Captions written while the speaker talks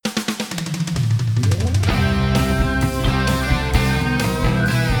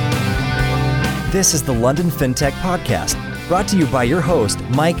This is the London FinTech Podcast, brought to you by your host,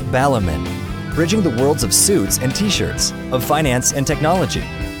 Mike Ballerman, bridging the worlds of suits and t-shirts, of finance and technology,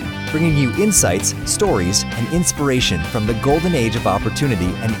 bringing you insights, stories, and inspiration from the golden age of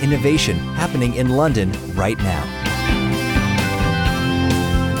opportunity and innovation happening in London right now.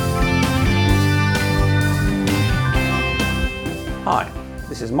 Hi,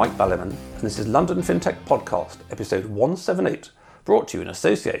 this is Mike Ballerman, and this is London FinTech Podcast, episode 178, brought to you in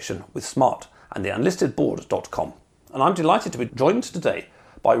association with Smart and the unlistedboard.com. And I'm delighted to be joined today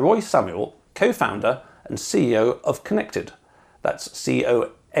by Roy Samuel, co-founder and CEO of Connected. That's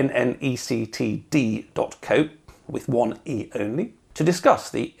CONNECTD.co, with one E only, to discuss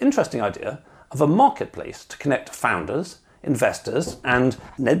the interesting idea of a marketplace to connect founders, investors, and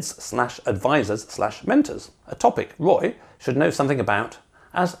NEDs/advisors/mentors, a topic Roy should know something about,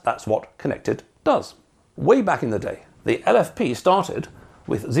 as that's what Connected does. Way back in the day, the LFP started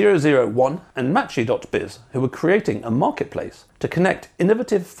with 001 and Matchy.biz, who were creating a marketplace to connect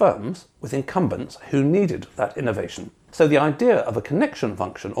innovative firms with incumbents who needed that innovation. So the idea of a connection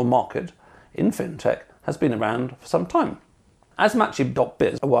function or market in fintech has been around for some time. As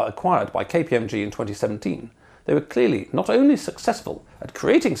Matchy.biz were acquired by KPMG in 2017, they were clearly not only successful at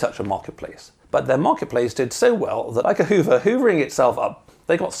creating such a marketplace, but their marketplace did so well that, like a Hoover hoovering itself up,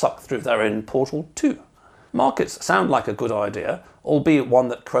 they got sucked through their own portal too. Markets sound like a good idea, albeit one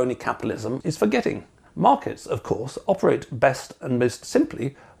that crony capitalism is forgetting. Markets, of course, operate best and most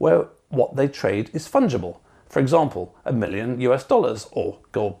simply where what they trade is fungible. For example, $1 million or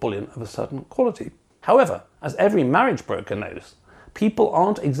gold bullion of a certain quality. However, as every marriage broker knows, people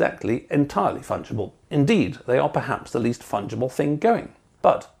aren't exactly entirely fungible. Indeed, they are perhaps the least fungible thing going.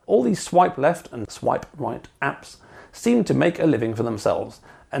 But all these swipe left and swipe right apps seem to make a living for themselves,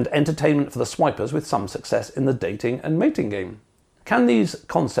 and entertainment for the swipers with some success in the dating and mating game. Can these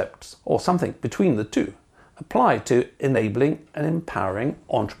concepts, or something between the two, apply to enabling and empowering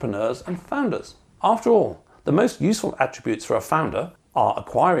entrepreneurs and founders? After all, the most useful attributes for a founder are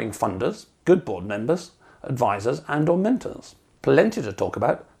acquiring funders, good board members, advisors and or mentors. Plenty to talk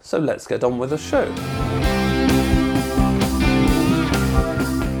about, so let's get on with the show.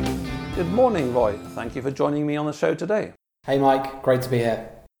 Good morning, Roy. Thank you for joining me on the show today. Hey Mike, great to be here.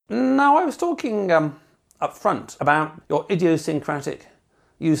 Now, I was talking up front about your idiosyncratic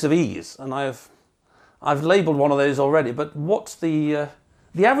use of ease, and I've labelled one of those already, but what the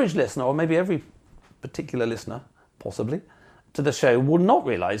average listener, or maybe every particular listener, possibly, to the show will not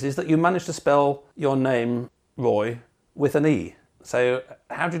realise is that you managed to spell your name, Roy, with an E. So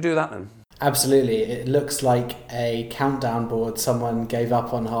how do you do that then? Absolutely. It looks like a countdown board someone gave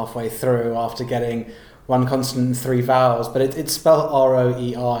up on halfway through after getting one consonant and three vowels, but it's spelled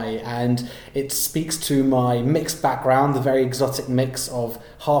R-O-E-I, and it speaks to my mixed background, the very exotic mix of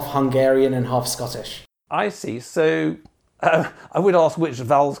half Hungarian and half Scottish. I see. So I would ask which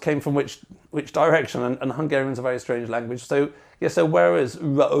vowels came from which direction, and Hungarian's a very strange language. So yeah, so where is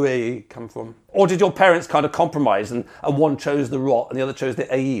R-O-E come from? Or did your parents kind of compromise and one chose the ROT and the other chose the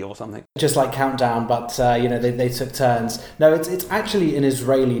AE or something? Just like Countdown, but they took turns. No, it's actually an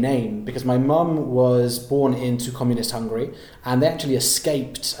Israeli name because my mum was born into communist Hungary, and they actually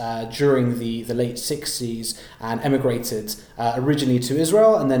escaped during the late 60s and emigrated originally to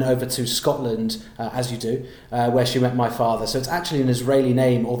Israel and then over to Scotland, as you do, where she met my father. So it's actually an Israeli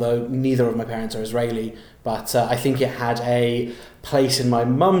name, although neither of my parents are Israeli. But I think it had a place in my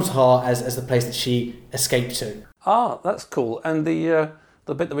mum's heart as the place that she escaped to. Ah, that's cool. And the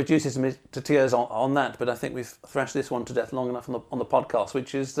bit that reduces me to tears on that, but I think we've thrashed this one to death long enough on the podcast,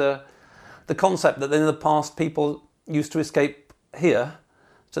 which is the concept that in the past people used to escape here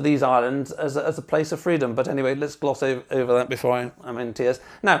to these islands as a place of freedom. But anyway, let's gloss over that before I'm in tears.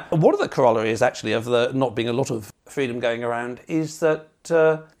 Now, one of the corollaries actually of the not being a lot of freedom going around is that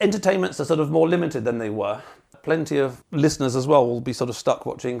entertainments are sort of more limited than they were. Plenty of listeners as well will be sort of stuck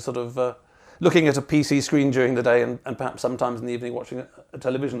watching looking at a PC screen during the day and perhaps sometimes in the evening watching a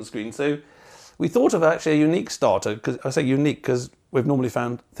television screen. So we thought of actually a unique starter, because I say unique because we've normally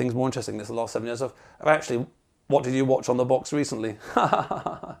found things more interesting this the last 7 years of actually what did you watch on the box recently?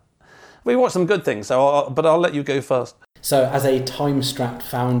 We watched some good things, but I'll let you go first. So as a time-strapped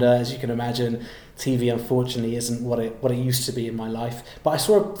founder, as you can imagine, TV unfortunately isn't what it used to be in my life. But I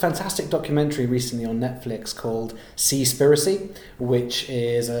saw a fantastic documentary recently on Netflix called Seaspiracy, which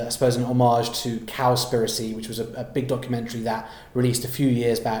is, I suppose, an homage to Cowspiracy, which was a big documentary that released a few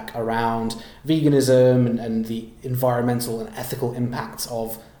years back around veganism and the environmental and ethical impacts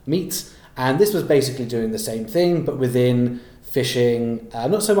of meat. And this was basically doing the same thing, but within fishing,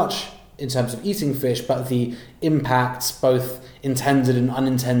 not so much in terms of eating fish, but the impacts, both intended and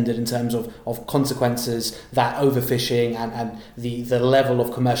unintended, in terms of consequences that overfishing and the level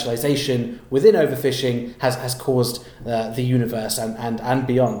of commercialization within overfishing has caused the universe and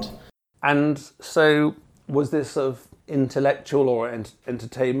beyond. And so was this of intellectual or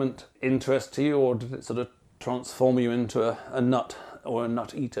entertainment interest to you, or did it sort of transform you into a nut, or a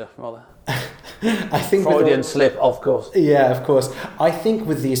nut eater rather? I think Freudian slip, of course. Yeah, of course. I think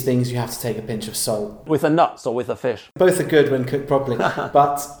with these things you have to take a pinch of salt. With the nuts or with the fish? Both are good when cooked properly,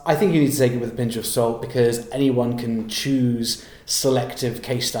 but I think you need to take it with a pinch of salt, because anyone can choose selective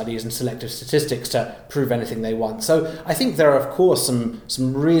case studies and selective statistics to prove anything they want. So I think there are, of course,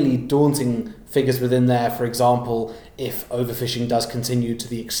 some really daunting figures within there. For example, if overfishing does continue to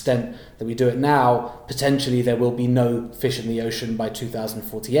the extent that we do it now, potentially there will be no fish in the ocean by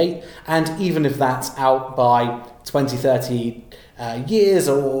 2048. And even if that's out by 20, 30 years,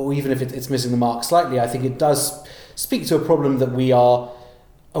 or even if it's missing the mark slightly, I think it does speak to a problem that we are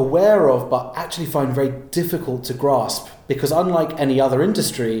aware of, but actually find very difficult to grasp, because unlike any other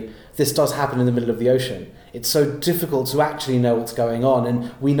industry, this does happen in the middle of the ocean. It's so difficult to actually know what's going on,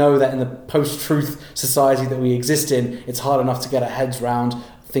 and we know that in the post-truth society that we exist in, it's hard enough to get our heads around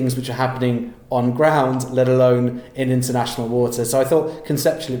things which are happening on ground, let alone in international waters. So I thought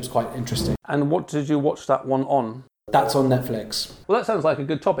conceptually it was quite interesting. And what did you watch that one on? That's on Netflix. Well, that sounds like a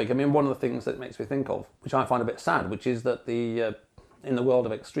good topic. I mean, one of the things that makes me think of, which I find a bit sad, which is that in the world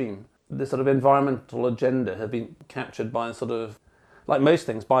of extreme, this sort of environmental agenda has been captured by sort of, like most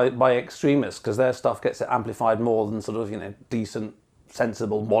things, by extremists, because their stuff gets amplified more than sort of, decent,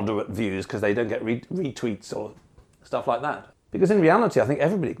 sensible, moderate views, because they don't get retweets or stuff like that. Because in reality, I think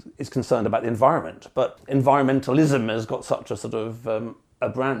everybody is concerned about the environment, but environmentalism has got such a sort of a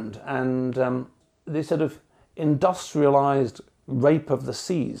brand, and this sort of industrialised rape of the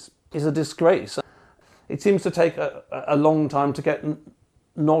seas is a disgrace. It seems to take a long time to get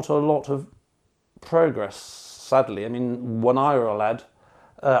not a lot of progress, sadly. I mean, when I were a lad,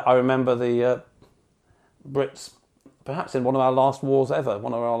 I remember the Brits, perhaps in one of our last wars ever,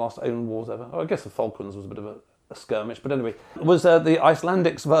 one of our last own wars ever. I guess the Falklands was a bit of a skirmish, but anyway, was the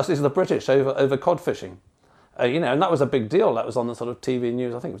Icelandics versus the British over cod fishing. And that was a big deal. That was on the sort of TV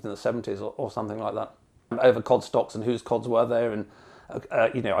news, I think it was in the 70s or something like that, over cod stocks and whose cods were there. And I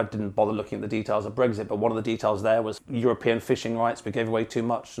didn't bother looking at the details of Brexit, but one of the details there was European fishing rights. We gave away too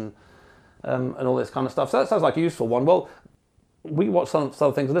much and all this kind of stuff. So that sounds like a useful one. Well, we watched some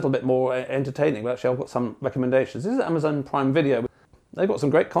things a little bit more entertaining, but actually I've got some recommendations. This is Amazon Prime Video. They've got some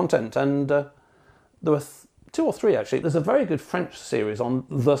great content, and there were 2 or 3 actually. There's a very good French series on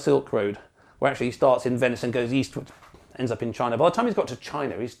the Silk Road, where actually he starts in Venice and goes eastward, ends up in China. By the time he's got to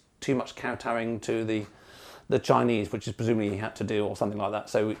China, he's too much kowtowing to the Chinese, which is presumably he had to do, or something like that.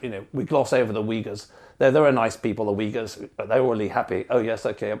 So, we gloss over the Uyghurs. They're nice people, the Uyghurs. They're really happy. Oh, yes,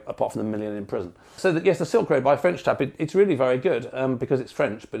 okay, apart from the million in prison. So, yes, the Silk Road by a French chap, it's really very good because it's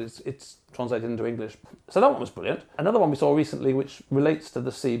French, but it's translated into English. So that one was brilliant. Another one we saw recently, which relates to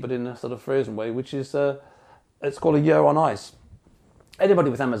the sea, but in a sort of frozen way, which is, it's called A Year on Ice.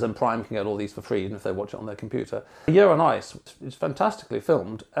 Anybody with Amazon Prime can get all these for free, even if they watch it on their computer. A Year on Ice is fantastically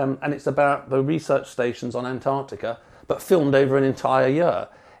filmed, and it's about the research stations on Antarctica, but filmed over an entire year,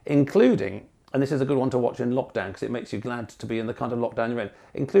 including, and this is a good one to watch in lockdown because it makes you glad to be in the kind of lockdown you're in,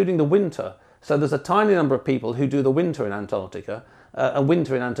 including the winter. So there's a tiny number of people who do the winter in Antarctica, and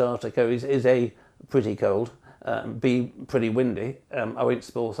winter in Antarctica is A, pretty cold, B, pretty windy. I won't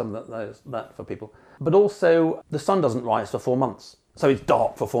spoil some of that for people. But also, the sun doesn't rise for 4 months. So it's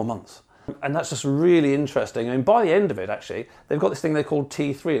dark for 4 months. And that's just really interesting. I mean, by the end of it, actually, they've got this thing they call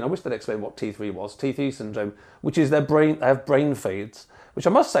T3, and I wish they'd explain what T3 was, T3 syndrome, which is they have brain fades, which I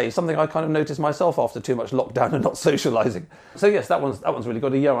must say is something I kind of noticed myself after too much lockdown and not socialising. So yes, that one's really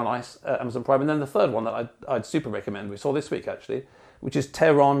good, A Year on Ice, Amazon Prime. And then the third one that I'd super recommend, we saw this week actually, which is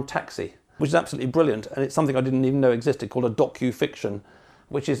Tehran Taxi, which is absolutely brilliant, and it's something I didn't even know existed, called a docu-fiction,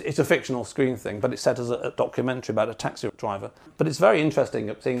 which is, it's a fictional screen thing, but it's set as a documentary about a taxi driver. But it's very interesting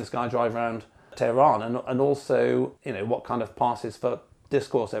seeing this guy drive around Tehran and also, what kind of passes for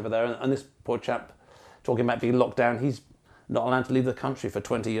discourse over there. And this poor chap talking about being locked down, he's not allowed to leave the country for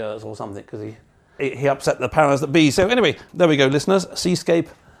 20 years or something because he upset the powers that be. So anyway, there we go, listeners. Seascape,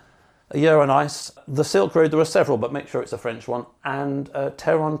 A Year on Ice, The Silk Road, there are several, but make sure it's a French one, and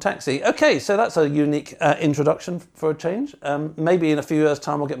Tehran Taxi. Okay, so that's a unique introduction for a change. Maybe in a few years'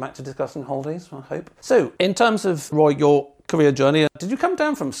 time we'll get back to discussing holidays, I hope. So, in terms of, Roy, your career journey, did you come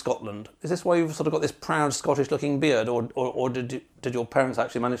down from Scotland? Is this why you've sort of got this proud Scottish-looking beard, or did your parents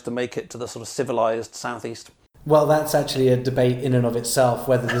actually manage to make it to the sort of civilised southeast? Well, that's actually a debate in and of itself,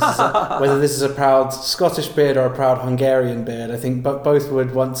 whether this is a proud Scottish beard or a proud Hungarian beard. I think both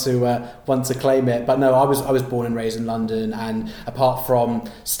would want to claim it. But no, I was born and raised in London, and apart from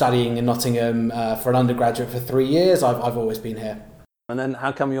studying in Nottingham for an undergraduate for 3 years, I've always been here. And then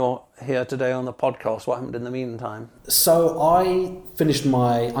how come you're here today on the podcast? What happened in the meantime? So I finished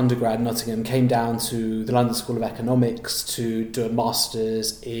my undergrad in Nottingham, came down to the London School of Economics to do a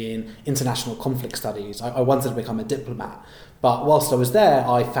master's in international conflict studies. I wanted to become a diplomat, but whilst I was there,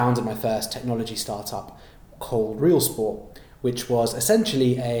 I founded my first technology startup called RealSport, which was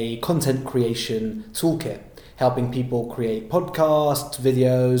essentially a content creation toolkit, helping people create podcasts,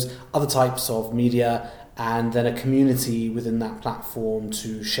 videos, other types of media, and then a community within that platform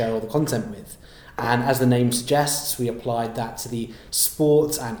to share all the content with. And as the name suggests, we applied that to the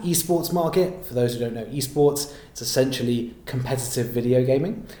sports and esports market. For those who don't know esports, it's essentially competitive video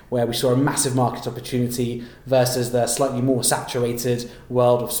gaming, where we saw a massive market opportunity versus the slightly more saturated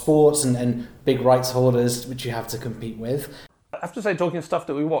world of sports and big rights holders, which you have to compete with. I have to say, talking of stuff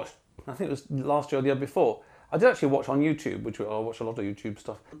that we watched, I think it was last year or the year before, I did actually watch on YouTube, which I watch a lot of YouTube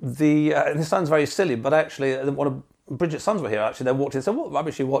stuff. This sounds very silly, but actually, one of Bridget's sons were here. Actually, they walked in and said, "What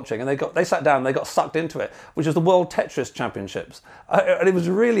rubbish are you watching?" And they sat down, and they got sucked into it, which was the World Tetris Championships, and it was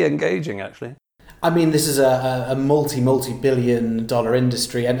really engaging, actually. I mean, this is a multi-billion dollar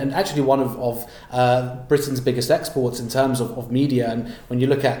industry and actually one of Britain's biggest exports in terms of media. And when you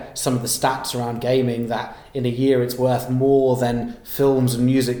look at some of the stats around gaming, that in a year it's worth more than films and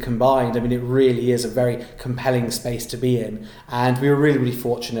music combined. I mean, it really is a very compelling space to be in. And we were really, really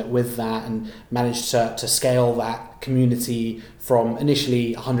fortunate with that and managed to scale that community from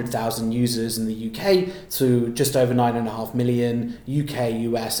initially 100,000 users in the UK to just over 9.5 million, UK,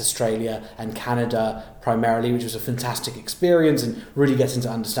 US, Australia and Canada primarily, which was a fantastic experience, and really getting to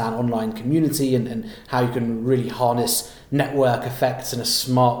understand online community and how you can really harness network effects in a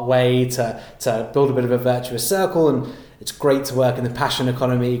smart way to build a bit of a virtuous circle. And it's great to work in the passion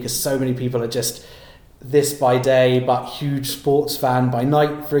economy because so many people are just this by day but huge sports fan by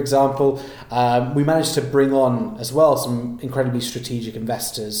night, for example. We managed to bring on as well some incredibly strategic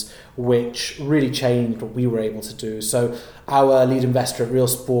investors, which really changed what we were able to do. So our lead investor at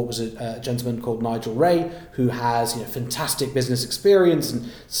RealSport was a gentleman called Nigel Ray, who has fantastic business experience and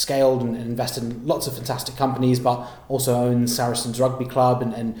scaled and invested in lots of fantastic companies, but also owns Saracens Rugby Club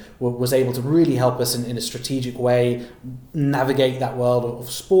and was able to really help us in a strategic way navigate that world of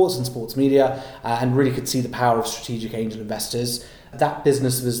sports and sports media, and really could see the power of strategic angel investors. That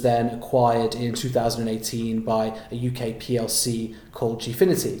business was then acquired in 2018 by a UK PLC called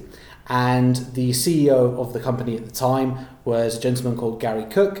Gfinity. And the CEO of the company at the time was a gentleman called Gary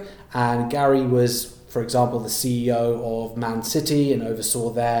Cook. And Gary was, for example, the CEO of Man City and oversaw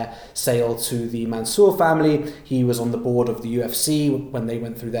their sale to the Mansour family. He was on the board of the UFC when they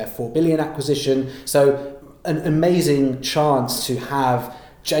went through their $4 billion acquisition. So an amazing chance to have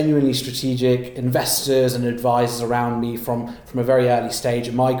genuinely strategic investors and advisors around me from a very early stage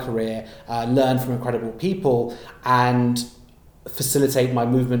in my career, learn from incredible people and facilitate my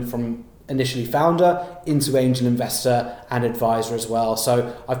movement from initially founder into angel investor and advisor as well.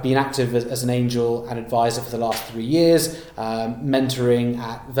 So I've been active as an angel and advisor for the last 3 years, mentoring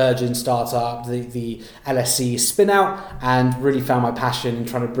at Virgin Startup, the LSE spin out, and really found my passion in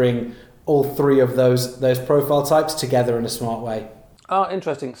trying to bring all three of those profile types together in a smart way. Oh,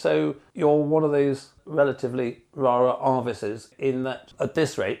 interesting. So you're one of those relatively rara avises in that at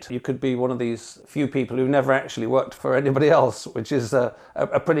this rate you could be one of these few people who've never actually worked for anybody else, which is a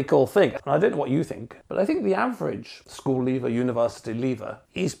pretty cool thing. And I don't know what you think, but I think the average school leaver, university leaver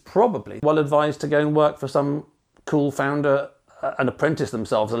is probably well advised to go and work for some cool founder and apprentice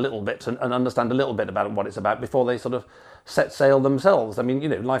themselves a little bit and understand a little bit about what it's about before they sort of set sail themselves. I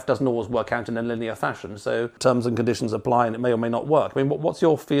mean, life doesn't always work out in a linear fashion, so terms and conditions apply and it may or may not work. I mean, what's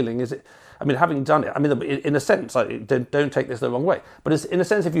your feeling? Is it, I mean, having done it, I mean, in a sense, don't take this the wrong way, but in a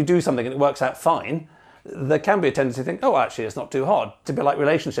sense, if you do something and it works out fine, there can be a tendency to think, oh, actually, it's not too hard. To be like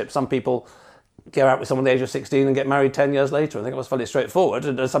relationships, some people go out with someone at the age of 16 and get married 10 years later and think it was fairly straightforward,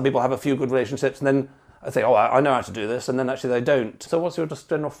 and some people have a few good relationships and then I think, oh, I know how to do this, and then actually they don't. So what's your just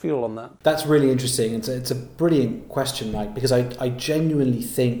general feel on that? That's really interesting. It's a brilliant question, Mike, because I genuinely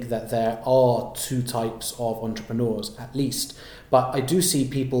think that there are two types of entrepreneurs, at least. But I do see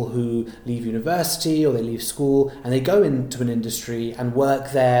people who leave university or they leave school and they go into an industry and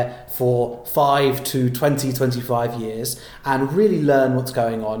work there for 5 to 20, 25 years and really learn what's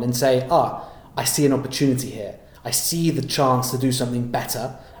going on and say, I see an opportunity here. I see the chance to do something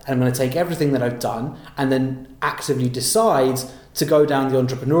better. And I'm going to take everything that I've done and then actively decide to go down the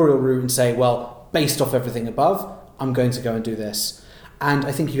entrepreneurial route and say, well, based off everything above, I'm going to go and do this. And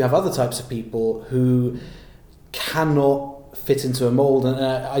I think you have other types of people who cannot fit into a mold, and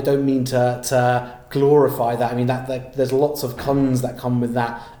I don't mean to glorify that. I mean that there's lots of cons that come with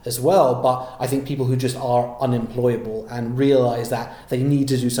that as well, but I think people who just are unemployable and realize that they need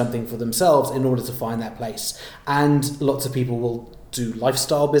to do something for themselves in order to find that place. And lots of people will do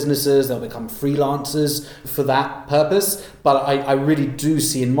lifestyle businesses, they'll become freelancers for that purpose. But I really do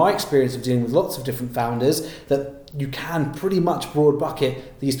see, in my experience of dealing with lots of different founders, that you can pretty much broad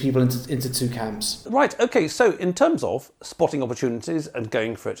bucket these people into two camps. Right, okay, so in terms of spotting opportunities and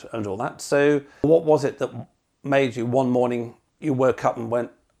going for it and all that, so what was it that made you one morning, you woke up and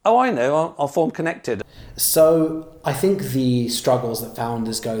went, oh, I know, I'll form Connected? So I think the struggles that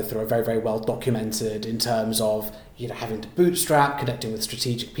founders go through are very, very well documented in terms of having to bootstrap, connecting with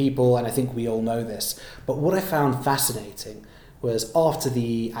strategic people, and I think we all know this. But what I found fascinating was after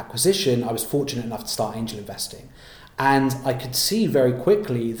the acquisition, I was fortunate enough to start angel investing. And I could see very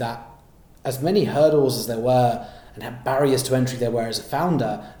quickly that as many hurdles as there were and barriers to entry there were as a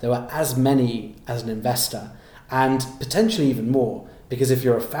founder, there were as many as an investor, and potentially even more. Because if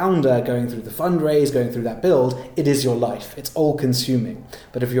you're a founder going through the fundraise, going through that build, it is your life. It's all consuming.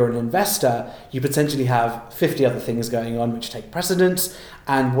 But if you're an investor, you potentially have 50 other things going on which take precedence.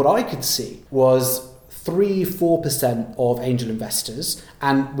 And what I could see was 3-4% of angel investors,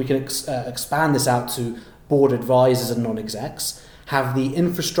 and we can expand this out to board advisors and non-execs, have the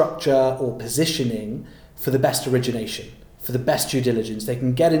infrastructure or positioning for the best origination, for the best due diligence. They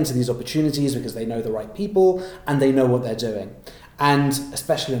can get into these opportunities because they know the right people and they know what they're doing. And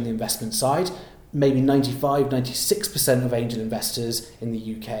especially on the investment side, maybe 95-96% of angel investors in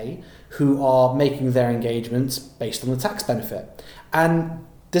the UK who are making their engagements based on the tax benefit. And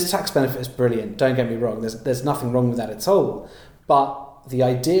this tax benefit is brilliant, don't get me wrong, there's nothing wrong with that at all. But the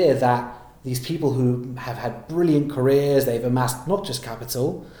idea that these people who have had brilliant careers, they've amassed not just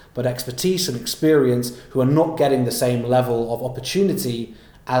capital, but expertise and experience, who are not getting the same level of opportunity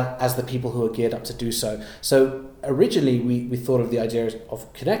as the people who are geared up to do so. So originally we thought of the idea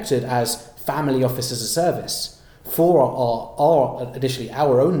of Connected as family office as a service for our initially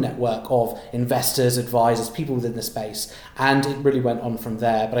our own network of investors, advisors, people within the space, and it really went on from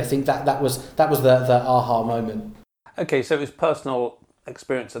there. But I think that was the aha moment. Okay, so it was personal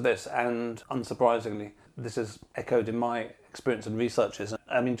experience of this, and unsurprisingly, this is echoed in my experience and researches.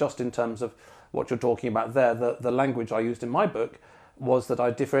 I mean, just in terms of what you're talking about there, the language I used in my book was that I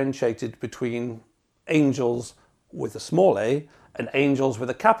differentiated between angels with a small a and angels with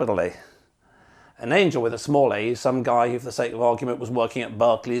a capital A. An angel with a small a is some guy who, for the sake of argument, was working at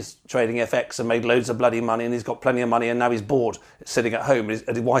Barclays trading FX and made loads of bloody money, and he's got plenty of money, and now he's bored sitting at home and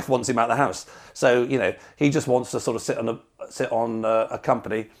his wife wants him out of the house. So, he just wants to sort of sit on a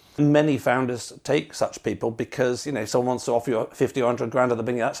company. Many founders take such people because, someone wants to offer you 50 or 100 grand at the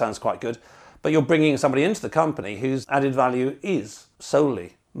beginning. That sounds quite good. But you're bringing somebody into the company whose added value is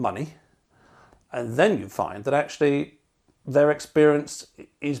solely money. And then you find that actually their experience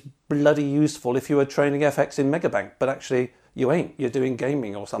is bloody useful if you were trading FX in Megabank, but actually you ain't. You're doing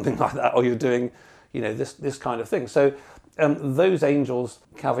gaming or something like that, or you're doing, this kind of thing. So those angels,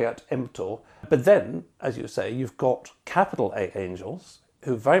 caveat emptor. But then, as you say, you've got capital A angels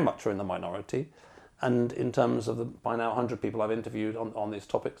who very much are in the minority. And in terms of the by now 100 people I've interviewed on these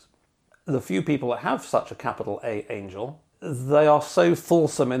topics, the few people that have such a capital A angel, they are so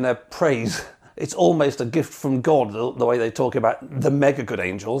fulsome in their praise. It's almost a gift from God, the way they talk about the mega good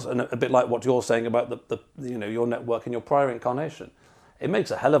angels, and a bit like what you're saying about the your network and your prior incarnation. It makes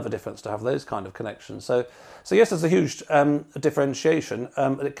a hell of a difference to have those kind of connections. So yes, there's a huge differentiation.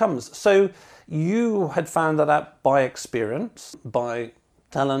 It comes. So you had found that out by experience, by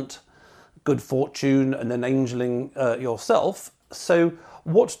talent, good fortune, and then angeling yourself. So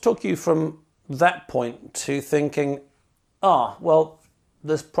what took you from that point to thinking,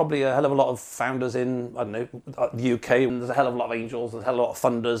 there's probably a hell of a lot of founders in, the UK, and there's a hell of a lot of angels, there's a hell of a lot of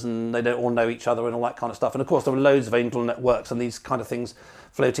funders, and they don't all know each other and all that kind of stuff. And of course, there are loads of angel networks and these kind of things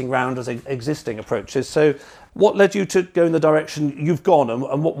floating around as existing approaches. So what led you to go in the direction you've gone,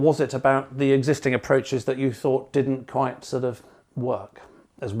 and what was it about the existing approaches that you thought didn't quite sort of work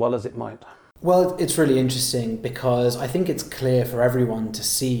as well as it might? Well, it's really interesting because I think it's clear for everyone to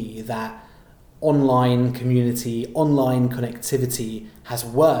see that online community, online connectivity has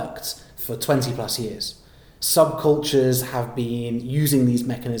worked for 20 plus years. Subcultures have been using these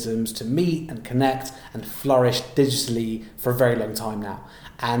mechanisms to meet and connect and flourish digitally for a very long time now.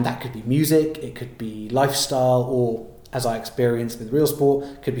 And that could be music, it could be lifestyle, or as I experienced with Real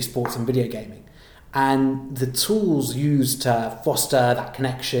Sport, could be sports and video gaming. And the tools used to foster that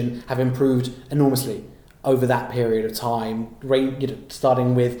connection have improved enormously over that period of time,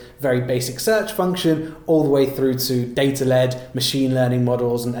 starting with very basic search function all the way through to data-led machine learning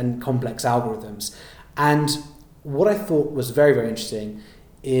models and complex algorithms. And what I thought was very, very interesting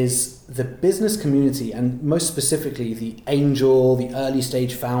is the business community, and most specifically the angel, the early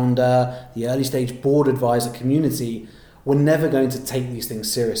stage founder, the early stage board advisor community, were never going to take these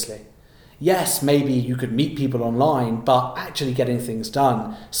things seriously. Yes, maybe you could meet people online, but actually getting things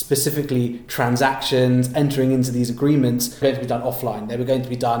done, specifically transactions, entering into these agreements, were going to be done offline. They were going to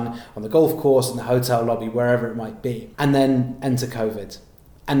be done on the golf course, in the hotel lobby, wherever it might be. And then enter COVID.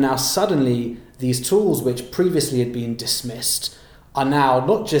 And now suddenly these tools, which previously had been dismissed, are now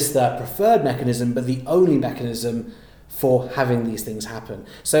not just the preferred mechanism, but the only mechanism for having these things happen.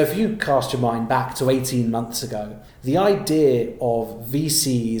 So if you cast your mind back to 18 months ago, the idea of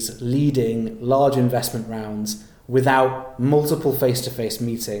VCs leading large investment rounds without multiple face-to-face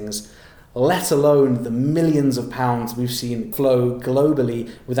meetings, let alone the millions of pounds we've seen flow globally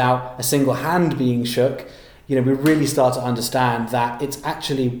without a single hand being shook, we really start to understand that it's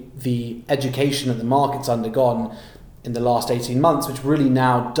actually the education that the market's undergone in the last 18 months, which really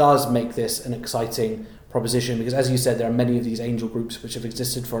now does make this an exciting proposition, because as you said, there are many of these angel groups which have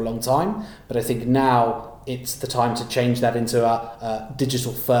existed for a long time, but I think now it's the time to change that into a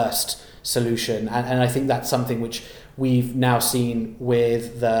digital first solution. And I think that's something which we've now seen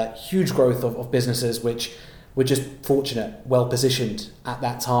with the huge growth of businesses which were just fortunate, well positioned at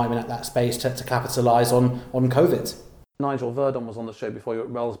that time and at that space to capitalise on COVID. Nigel Verdon was on the show before you at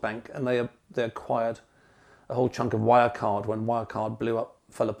Railsbank, and they acquired a whole chunk of Wirecard when Wirecard blew up,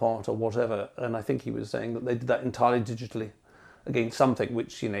 fell apart or whatever, and I think he was saying that they did that entirely digitally against something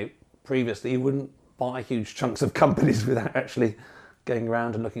which, previously you wouldn't buy huge chunks of companies without actually going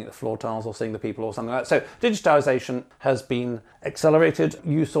around and looking at the floor tiles or seeing the people or something like that. So digitalisation has been accelerated.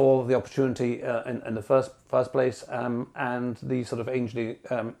 You saw the opportunity in the first place, and the sort of angel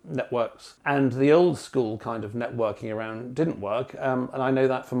networks and the old school kind of networking around didn't work. And I know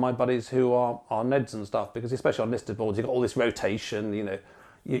that from my buddies who are Neds and stuff, because especially on listed boards, you've got all this rotation,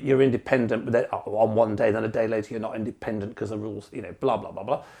 you're independent, but then on one day, then a day later you're not independent because the rules, blah, blah, blah,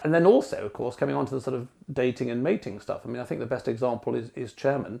 blah. And then also, of course, coming on to the sort of dating and mating stuff. I mean, I think the best example is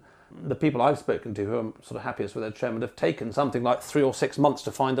chairman. The people I've spoken to who are sort of happiest with their chairman have taken something like 3 or 6 months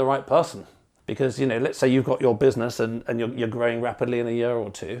to find the right person. Because, let's say you've got your business and you're growing rapidly in a year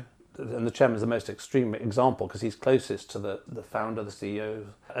or two. And the chairman is the most extreme example because he's closest to the founder, the CEO,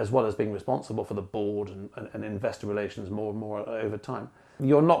 as well as being responsible for the board and investor relations more and more over time.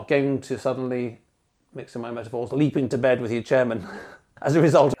 You're not going to suddenly, mixing my metaphors, leap into bed with your chairman as a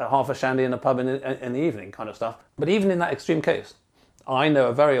result of half a shandy in a pub in the evening kind of stuff. But even in that extreme case, I know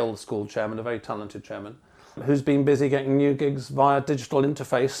a very old school chairman, a very talented chairman, who's been busy getting new gigs via digital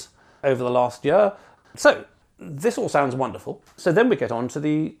interface over the last year. So this all sounds wonderful. So then we get on to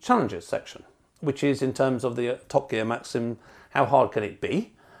the challenges section, which is in terms of the Top Gear maxim, how hard can it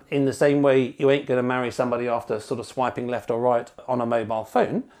be? In the same way, you ain't going to marry somebody after sort of swiping left or right on a mobile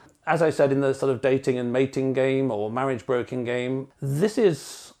phone. As I said, in the sort of dating and mating game or marriage broking game, this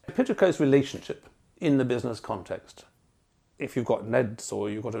is a pretty close relationship in the business context. If you've got Neds or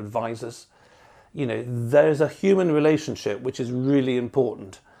you've got advisors, there's a human relationship which is really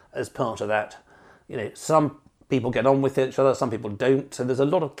important as part of that. Some people get on with each other, some people don't, so there's a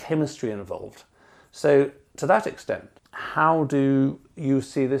lot of chemistry involved. So to that extent, how do you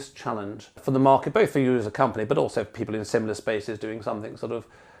see this challenge for the market, both for you as a company, but also for people in similar spaces doing something sort of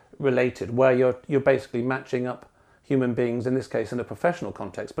related, where you're basically matching up human beings, in this case in a professional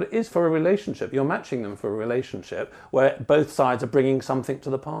context, but it is for a relationship. You're matching them for a relationship where both sides are bringing something to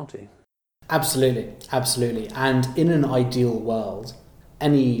the party. Absolutely. And in an ideal world,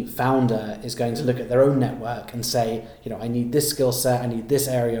 any founder is going to look at their own network and say, I need this skill set, I need this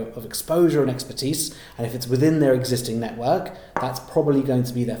area of exposure and expertise. And if it's within their existing network, that's probably going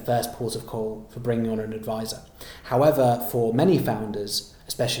to be their first port of call for bringing on an advisor. However, for many founders,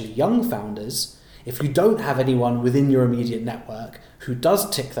 especially young founders, if you don't have anyone within your immediate network who does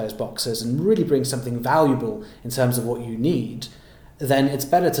tick those boxes and really bring something valuable in terms of what you need, then it's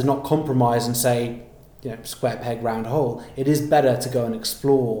better to not compromise and say, square peg, round hole. It is better to go and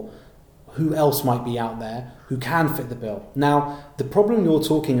explore who else might be out there who can fit the bill. Now, the problem you're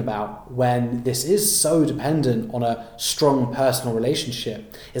talking about when this is so dependent on a strong personal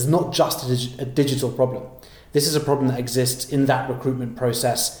relationship is not just a digital problem. This is a problem that exists in that recruitment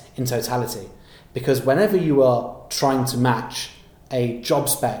process in totality. Because whenever you are trying to match a job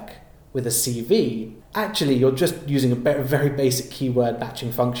spec with a CV, actually you're just using a very basic keyword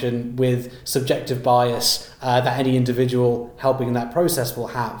matching function with subjective bias that any individual helping in that process will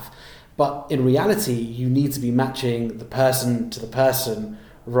have. But in reality, you need to be matching the person to the person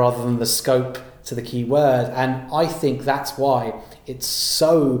rather than the scope to the keyword. And I think that's why it's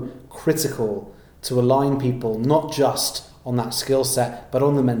so critical to align people not just on that skill set, but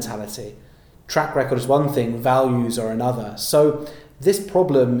on the mentality. Track record is one thing, values are another. So this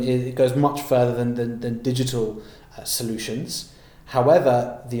problem, it goes much further than digital solutions.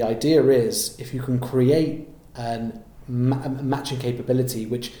 However, the idea is if you can create a matching capability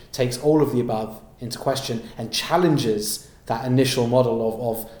which takes all of the above into question and challenges that initial model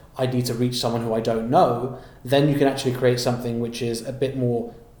of I need to reach someone who I don't know, then you can actually create something which is a bit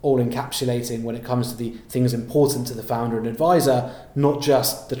more all-encapsulating when it comes to the things important to the founder and advisor, not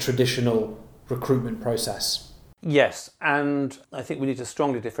just the traditional recruitment process. Yes, and I think we need to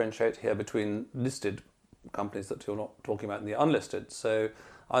strongly differentiate here between listed companies that you're not talking about and the unlisted. So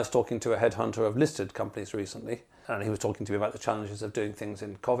I was talking to a headhunter of listed companies recently, and he was talking to me about the challenges of doing things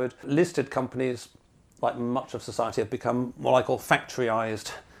in COVID. Listed companies, like much of society, have become what I call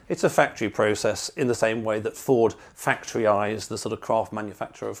factoryized. It's a factory process in the same way that Ford factoryized the sort of craft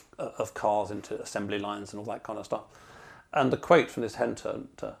manufacture of cars into assembly lines and all that kind of stuff. And the quote from this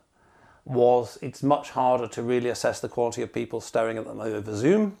headhunter was, it's much harder to really assess the quality of people staring at them over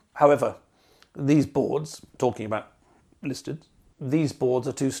Zoom. However, these boards, talking about listed, these boards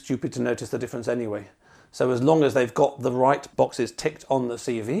are too stupid to notice the difference anyway. So as long as they've got the right boxes ticked on the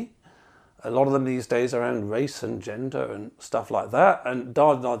CV, a lot of them these days around race and gender and stuff like that, and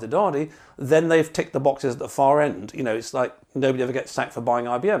da-da-da-da-da, then they've ticked the boxes at the far end. You know, it's like nobody ever gets sacked for buying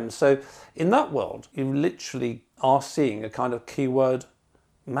IBM. So in that world, you literally are seeing a kind of keyword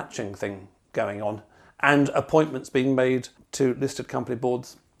matching thing going on and appointments being made to listed company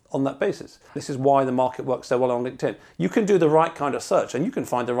boards on that basis. This is why the market works so well on LinkedIn. You can do the right kind of search and you can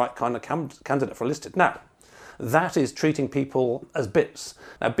find the right kind of candidate for listed. Now, that is treating people as bits.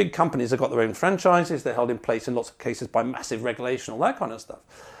 Now, big companies have got their own franchises. They're held in place in lots of cases by massive regulation, all that kind of stuff.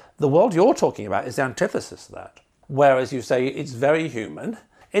 The world you're talking about is the antithesis of that. Whereas you say it's very human.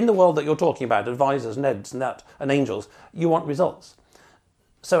 In the world that you're talking about, advisors, Neds and that, and angels, you want results.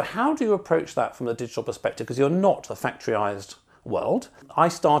 So how do you approach that from a digital perspective? Because you're not a factoryized world. I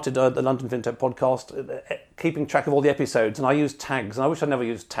started the London FinTech podcast keeping track of all the episodes, and I use tags, and I wish I'd never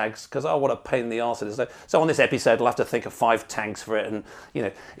used tags because what a pain in the arse it is. So on this episode I'll have to think of 5 tags for it, and you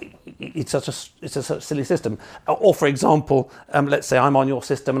know, it's such a silly system. Or for example, let's say I'm on your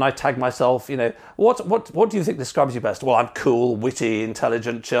system and I tag myself, you know, what do you think describes you best? Well, I'm cool, witty,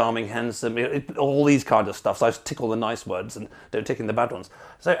 intelligent, charming, handsome, all these kind of stuff. So I tick all the nice words and don't tick in the bad ones.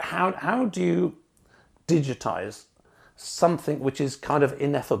 So how do you digitize something which is kind of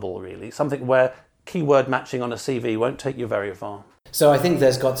ineffable, really, something where keyword matching on a CV won't take you very far? So I think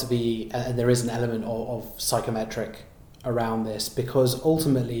there's got to be, and there is an element of psychometric around this, because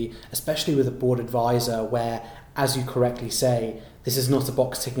ultimately, especially with a board advisor, where, as you correctly say, this is not a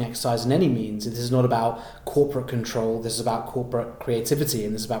box ticking exercise in any means. This is not about corporate control. This is about corporate creativity,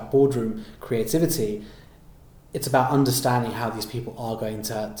 and this is about boardroom creativity. It's about understanding how these people are going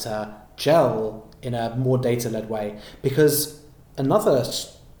to gel in a more data-led way. Because another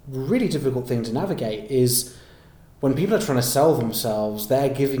really difficult thing to navigate is when people are trying to sell themselves, they're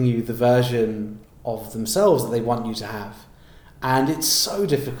giving you the version of themselves that they want you to have. And it's so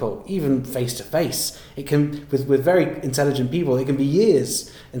difficult, even face-to-face. It can, with very intelligent people, it can be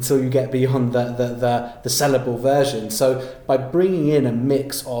years until you get beyond the sellable version. So by bringing in a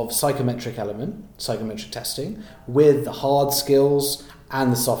mix of psychometric testing, with the hard skills and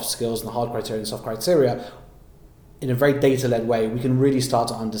the soft skills and the hard criteria and soft criteria, in a very data-led way, we can really start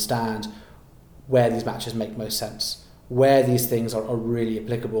to understand where these matches make most sense, where these things are really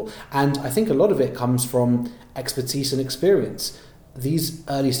applicable. And I think a lot of it comes from expertise and experience. These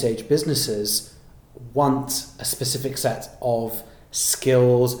early stage businesses want a specific set of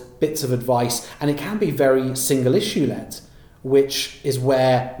skills, bits of advice, and it can be very single issue led, which is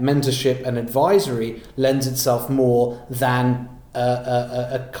where mentorship and advisory lends itself more than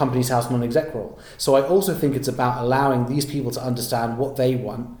a company's house non-exec role. So I also think it's about allowing these people to understand what they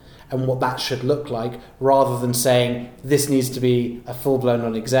want and what that should look like, rather than saying this needs to be a full-blown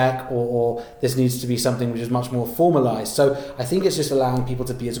non-exec or this needs to be something which is much more formalized. So I think it's just allowing people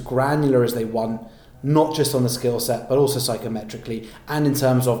to be as granular as they want, not just on the skill set, but also psychometrically and in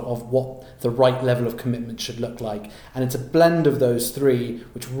terms of what the right level of commitment should look like. And it's a blend of those three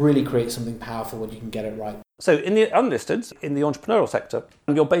which really creates something powerful when you can get it right. So in the unlisted, in the entrepreneurial sector,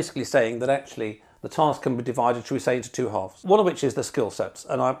 you're basically saying that actually the task can be divided, should we say, into two halves. One of which is the skill sets.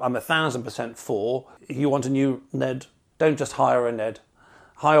 And I'm 1,000% for, if you want a new Ned, don't just hire a Ned.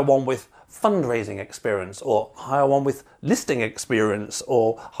 Hire one with fundraising experience, or hire one with listing experience,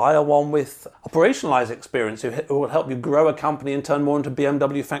 or hire one with operationalized experience who will help you grow a company and turn more into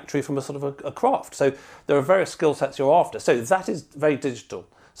BMW factory from a sort of a craft. So there are various skill sets you're after. So that is very digital.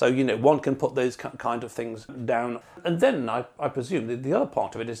 So, one can put those kind of things down. And then I presume the other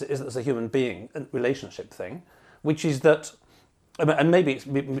part of it is that there's a human being relationship thing, which is that, and maybe it's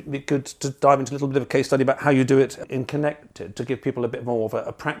good to dive into a little bit of a case study about how you do it in Connected to give people a bit more of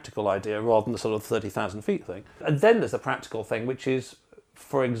a practical idea rather than the sort of 30,000 feet thing. And then there's a practical thing, which is,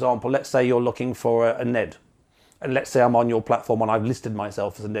 for example, let's say you're looking for a Ned. And let's say I'm on your platform and I've listed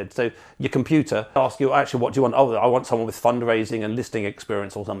myself as a Ned. So your computer asks you, actually, what do you want? Oh, I want someone with fundraising and listing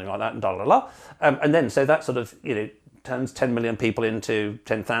experience or something like that, and and then, so that sort of, turns 10 million people into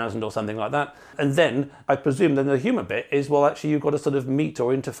 10,000 or something like that. And then I presume then the human bit is, well, actually you've got to sort of meet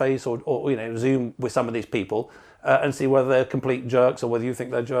or interface or Zoom with some of these people and see whether they're complete jerks or whether you think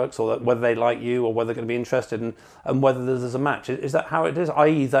they're jerks or whether they like you or whether they're going to be interested and whether there's a match. Is that how it is?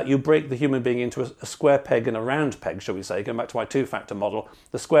 I.e. that you break the human being into a square peg and a round peg, shall we say, going back to my two-factor model.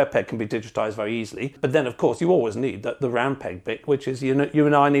 The square peg can be digitized very easily, but then of course you always need the round peg bit, which is you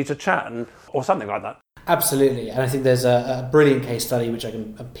and I need to chat or something like that. Absolutely, and I think there's a brilliant case study which I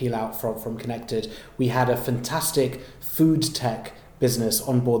can peel out from Connected. We had a fantastic food tech business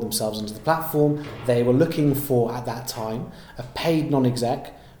onboard themselves into the platform. They were looking for, at that time, a paid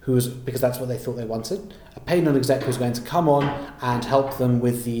non-exec because that's what they thought they wanted, a paid non-exec who's going to come on and help them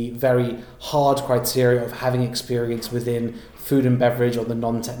with the very hard criteria of having experience within food and beverage on the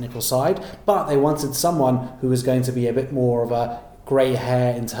non-technical side, but they wanted someone who was going to be a bit more of a grey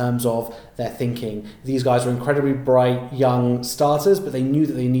hair in terms of their thinking. These guys were incredibly bright young starters, but they knew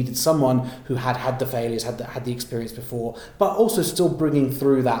that they needed someone who had the failures, had the experience before, but also still bringing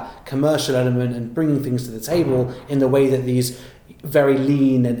through that commercial element and bringing things to the table in the way that these very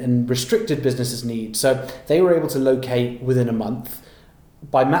lean and restricted businesses need. So they were able to locate within a month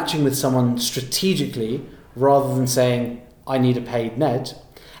by matching with someone strategically rather than saying, I need a paid Ned,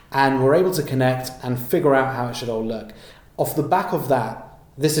 and were able to connect and figure out how it should all look. Off the back of that,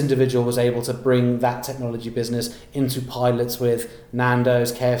 this individual was able to bring that technology business into pilots with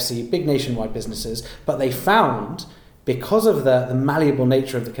Nando's, KFC, big nationwide businesses. But they found, because of the malleable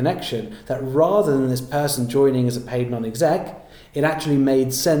nature of the connection, that rather than this person joining as a paid non-exec, it actually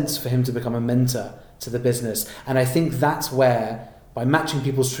made sense for him to become a mentor to the business. And I think that's where, by matching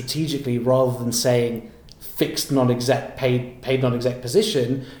people strategically rather than saying fixed non-exec, paid non-exec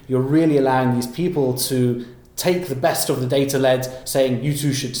position, you're really allowing these people to take the best of the data-led, saying you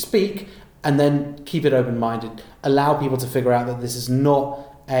two should speak, and then keep it open-minded. Allow people to figure out that this is not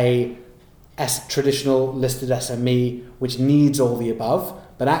a traditional listed SME which needs all the above,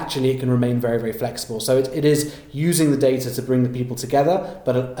 but actually it can remain very, very flexible. So it is using the data to bring the people together,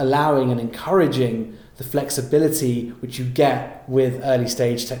 but allowing and encouraging the flexibility which you get with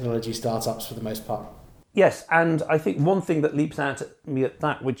early-stage technology startups for the most part. Yes, and I think one thing that leaps out at me at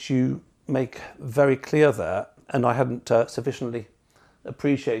that, which you make very clear there, and I hadn't sufficiently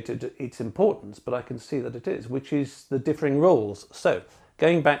appreciated its importance, but I can see that it is, which is the differing roles. So,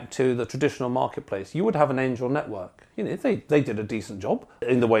 going back to the traditional marketplace, you would have an angel network. They did a decent job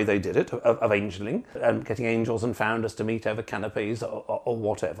in the way they did it, of angeling, and getting angels and founders to meet over canopies or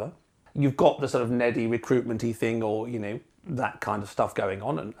whatever. You've got the sort of Neddy recruitment-y thing, or, that kind of stuff going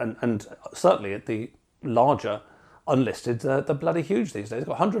on, and certainly at the larger unlisted, they're bloody huge these days. They've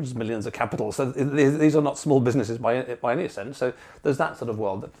got hundreds of millions of capital, so these are not small businesses by any sense. So there's that sort of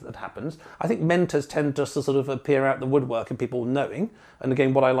world that happens. I think mentors tend just to sort of appear out the woodwork and people knowing. And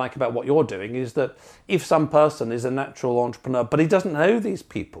again, what I like about what you're doing is that if some person is a natural entrepreneur, but he doesn't know these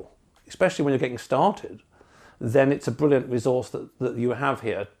people, especially when you're getting started, then it's a brilliant resource that you have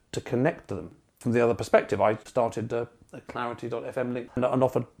here to connect to them. From the other perspective, I started a Clarity.fm link and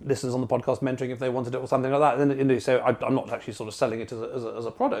offered listeners on the podcast mentoring if they wanted it or something like that. And so I'm not actually sort of selling it as a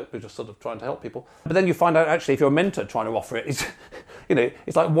product. We're just sort of trying to help people. But then you find out actually if you're a mentor trying to offer it,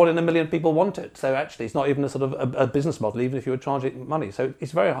 it's like 1 in a million people want it. So actually it's not even a sort of a business model, even if you were charging money. So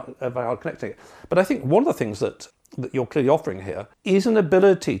it's very hard connecting it. But I think one of the things that you're clearly offering here is an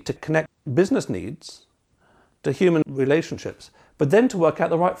ability to connect business needs to human relationships, but then to work out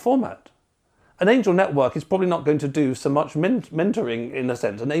the right format. An angel network is probably not going to do so much mentoring in a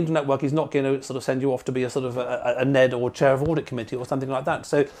sense. An angel network is not going to sort of send you off to be a sort of a NED or chair of audit committee or something like that.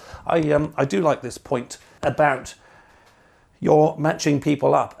 So I do like this point about you're matching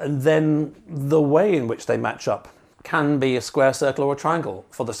people up, and then the way in which they match up can be a square, circle, or a triangle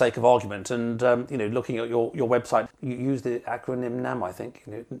for the sake of argument. And looking at your website, you use the acronym NAM, I think,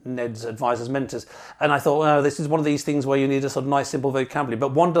 Ned's Advisors Mentors. And I thought, well, this is one of these things where you need a sort of nice, simple vocabulary.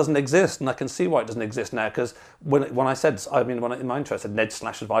 But one doesn't exist, and I can see why it doesn't exist now. Because when in my intro I said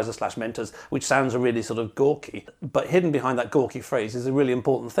Ned/Advisor/Mentors, which sounds really sort of gawky, but hidden behind that gawky phrase is a really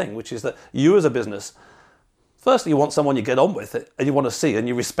important thing, which is that you as a business, firstly, you want someone you get on with and you want to see and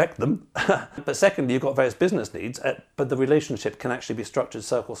you respect them. But secondly, you've got various business needs, but the relationship can actually be structured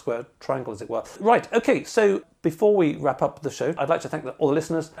circle, square, triangle, as it were. Right, okay, so before we wrap up the show, I'd like to thank all the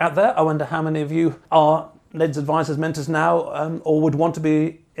listeners out there. I wonder how many of you are Ned's Advisors Mentors now or would want to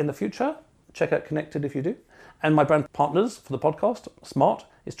be in the future. Check out Connected if you do. And my brand partners for the podcast, Smart,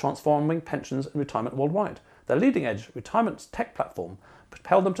 is transforming pensions and retirement worldwide. Their leading-edge retirement tech platform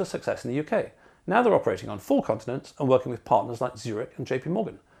propelled them to success in the UK. Now they're operating on 4 continents and working with partners like Zurich and JP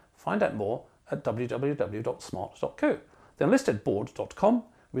Morgan. Find out more at www.smart.co. The enlistedboard.com,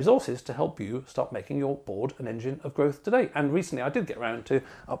 resources to help you start making your board an engine of growth today. And recently I did get around to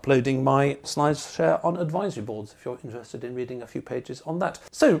uploading my slides share on advisory boards if you're interested in reading a few pages on that.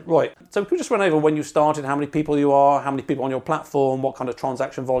 So, Roy, can we just run over when you started, how many people you are, how many people on your platform, what kind of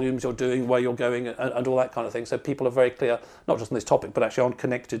transaction volumes you're doing, where you're going, and all that kind of thing, so people are very clear, not just on this topic, but actually on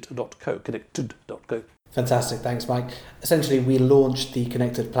connected.co. Fantastic, thanks Mike. Essentially we launched the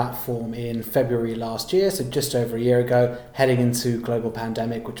Connected platform in February last year, so just over a year ago, heading into global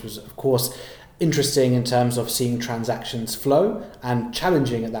pandemic, which was of course interesting in terms of seeing transactions flow and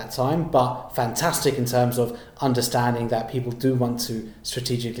challenging at that time, but fantastic in terms of understanding that people do want to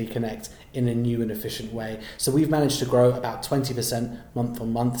strategically connect in a new and efficient way. So we've managed to grow about 20% month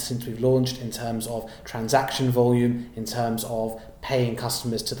on month since we've launched in terms of transaction volume, in terms of paying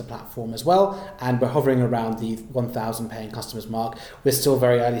customers to the platform as well, and we're hovering around the 1,000 paying customers mark. We're still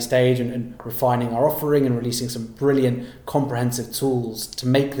very early stage and refining our offering and releasing some brilliant comprehensive tools to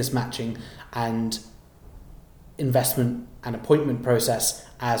make this matching and investment and appointment process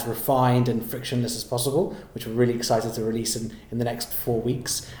as refined and frictionless as possible, which we're really excited to release in the next 4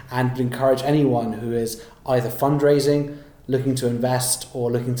 weeks, and encourage anyone who is either fundraising, looking to invest, or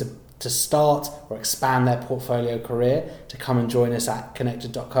looking to start or expand their portfolio career to come and join us at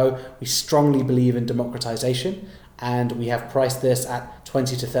connected.co. We strongly believe in democratization, and we have priced this at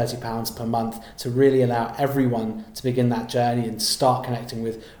 £20 to £30 per month to really allow everyone to begin that journey and start connecting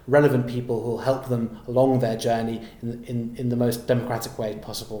with relevant people who will help them along their journey in the most democratic way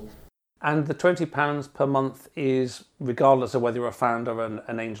possible. And the £20 per month is regardless of whether you're a founder,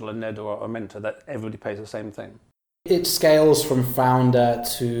 an angel, a Ned, or a mentor, that everybody pays the same thing? It scales from founder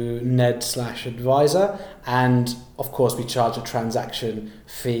to Ned/advisor, and of course we charge a transaction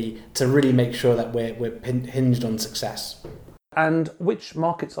fee to really make sure that we're hinged on success. And which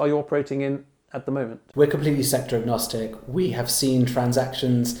markets are you operating in at the moment? We're completely sector agnostic. We have seen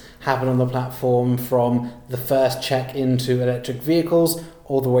transactions happen on the platform from the first check into electric vehicles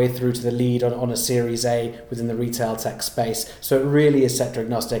all the way through to the lead on a Series A within the retail tech space. So it really is sector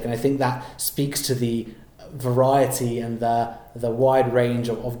agnostic, and I think that speaks to the variety and the wide range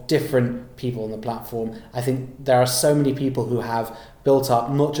of different people on the platform. I think there are so many people who have built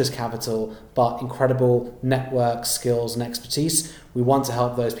up not just capital but incredible network skills and expertise. We want to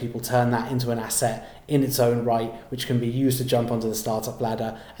help those people turn that into an asset in its own right, which can be used to jump onto the startup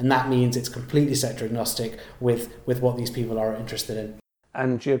ladder, and that means it's completely sector agnostic with what these people are interested in.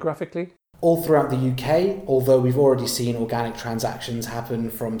 And geographically? All throughout the UK, although we've already seen organic transactions happen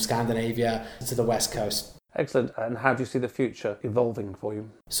from Scandinavia to the West Coast. Excellent. And how do you see the future evolving for you?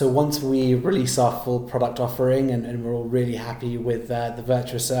 So once we release our full product offering and we're all really happy with the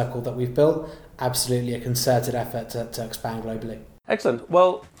virtuous circle that we've built, absolutely a concerted effort to expand globally. Excellent.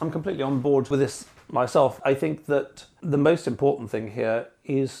 Well, I'm completely on board with this myself. I think that the most important thing here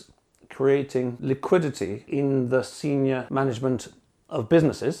is creating liquidity in the senior management of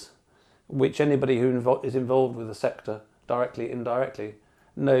businesses, which anybody who is involved with the sector, directly, indirectly,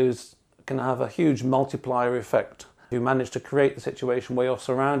 knows can have a huge multiplier effect. You manage to create the situation where you're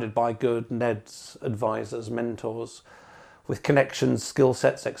surrounded by good Neds, advisors, mentors, with connections, skill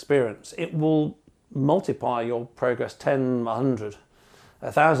sets, experience. It will multiply your progress 10, 100,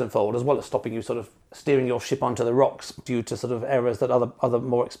 1,000-fold, as well as stopping you sort of steering your ship onto the rocks due to sort of errors that other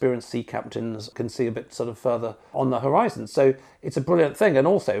more experienced sea captains can see a bit sort of further on the horizon. So it's a brilliant thing. And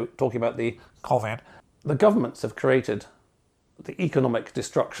also, talking about the COVID, the governments have created the economic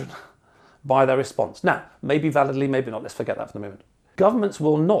destruction by their response. Now, maybe validly, maybe not, let's forget that for the moment. Governments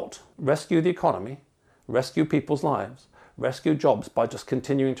will not rescue the economy, rescue people's lives, rescue jobs by just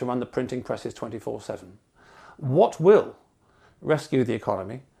continuing to run the printing presses 24/7. What will rescue the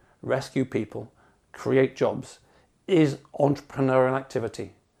economy, rescue people, create jobs, is entrepreneurial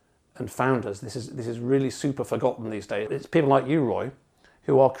activity and founders. This is really super forgotten these days. It's people like you, Roy,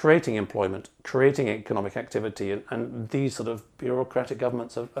 who are creating employment, creating economic activity, and these sort of bureaucratic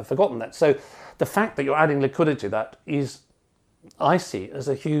governments have forgotten that. So the fact that you're adding liquidity to that is, I see, as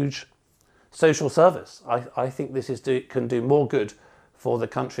a huge social service. I think this can do more good for the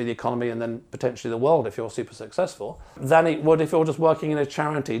country, the economy, and then potentially the world if you're super successful, than it would if you're just working in a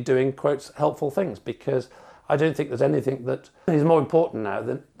charity doing, quotes, helpful things, because I don't think there's anything that is more important now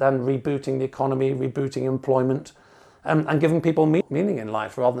than rebooting the economy, rebooting employment, and giving people meaning in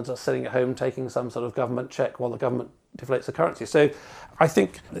life rather than just sitting at home taking some sort of government check while the government deflates the currency. So I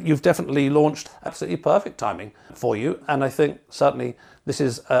think that you've definitely launched absolutely perfect timing for you, and I think certainly this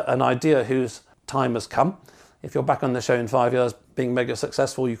is an idea whose time has come. If you're back on the show in 5 years being mega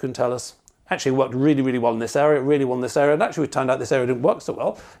successful, you can tell us, actually worked really, really well in this area, really well in this area, and actually it turned out this area didn't work so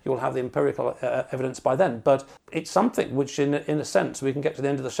well. You'll have the empirical evidence by then. But it's something which, in a sense, we can get to the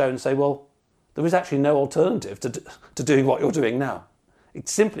end of the show and say, well, there is actually no alternative to doing what you're doing now.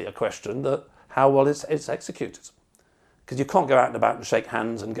 It's simply a question that how well it's executed. Because you can't go out and about and shake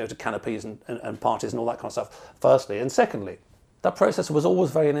hands and go to canopies and parties and all that kind of stuff, firstly. And secondly, that process was always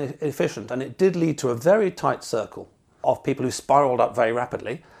very inefficient, and it did lead to a very tight circle of people who spiraled up very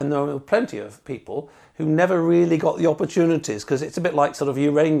rapidly. And there were plenty of people who never really got the opportunities, because it's a bit like sort of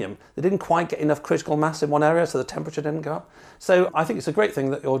uranium. They didn't quite get enough critical mass in one area, so the temperature didn't go up. So I think it's a great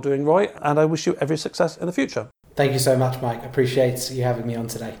thing that you're doing, Roy, and I wish you every success in the future. Thank you so much, Mike. I appreciate you having me on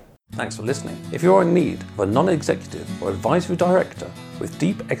today. Thanks for listening. If you're in need of a non-executive or advisory director with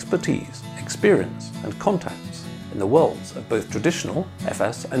deep expertise, experience and contacts in the worlds of both traditional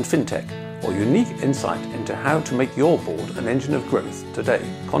FS and fintech, or unique insight into how to make your board an engine of growth today,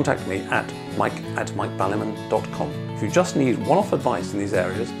 contact me at mike@mikeballiman.com. If you just need one-off advice in these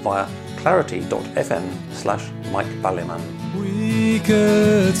areas, via clarity.fm/mikeballiman. We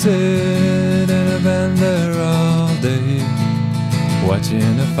could sit in a bend there all day,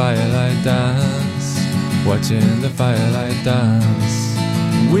 watching the firelight dance, watching the firelight dance.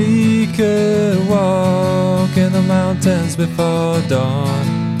 We could walk in the mountains before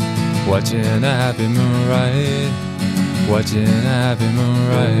dawn, watching a happy moonrise, watching a happy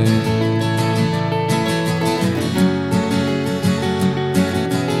moonrise.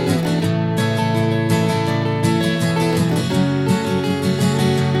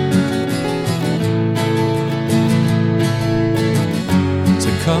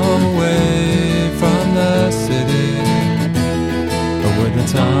 Come away from the city, with the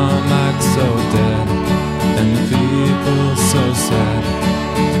tarmac so dead and the people so sad.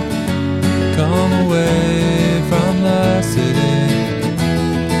 Come away from the city,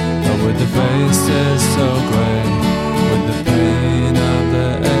 with the faces so grey, with the pain of the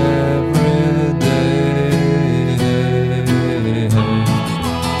everyday.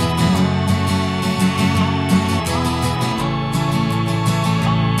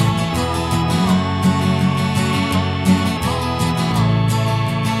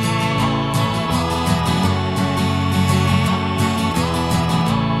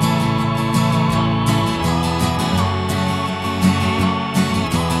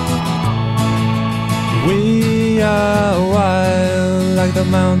 We are wild like the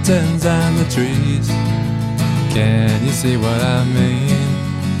mountains and the trees. Can you see what I mean?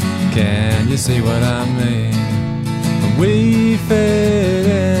 Can you see what I mean? We fit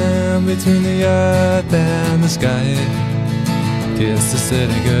in between the earth and the sky. Kiss the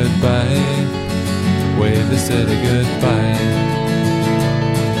city goodbye, wave the city goodbye,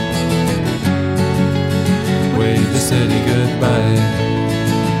 wave the city goodbye.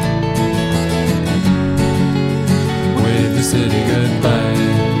 The city goodbye.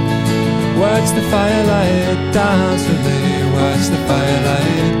 Watch the firelight dance with me, watch the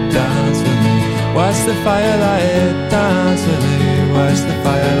firelight dance with me, watch the firelight dance with me, watch the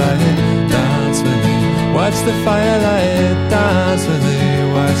firelight dance with me, watch the firelight dance with me,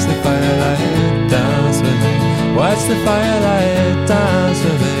 watch the firelight dance with me, watch the firelight dance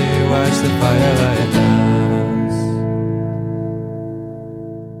with me, watch the firelight dance.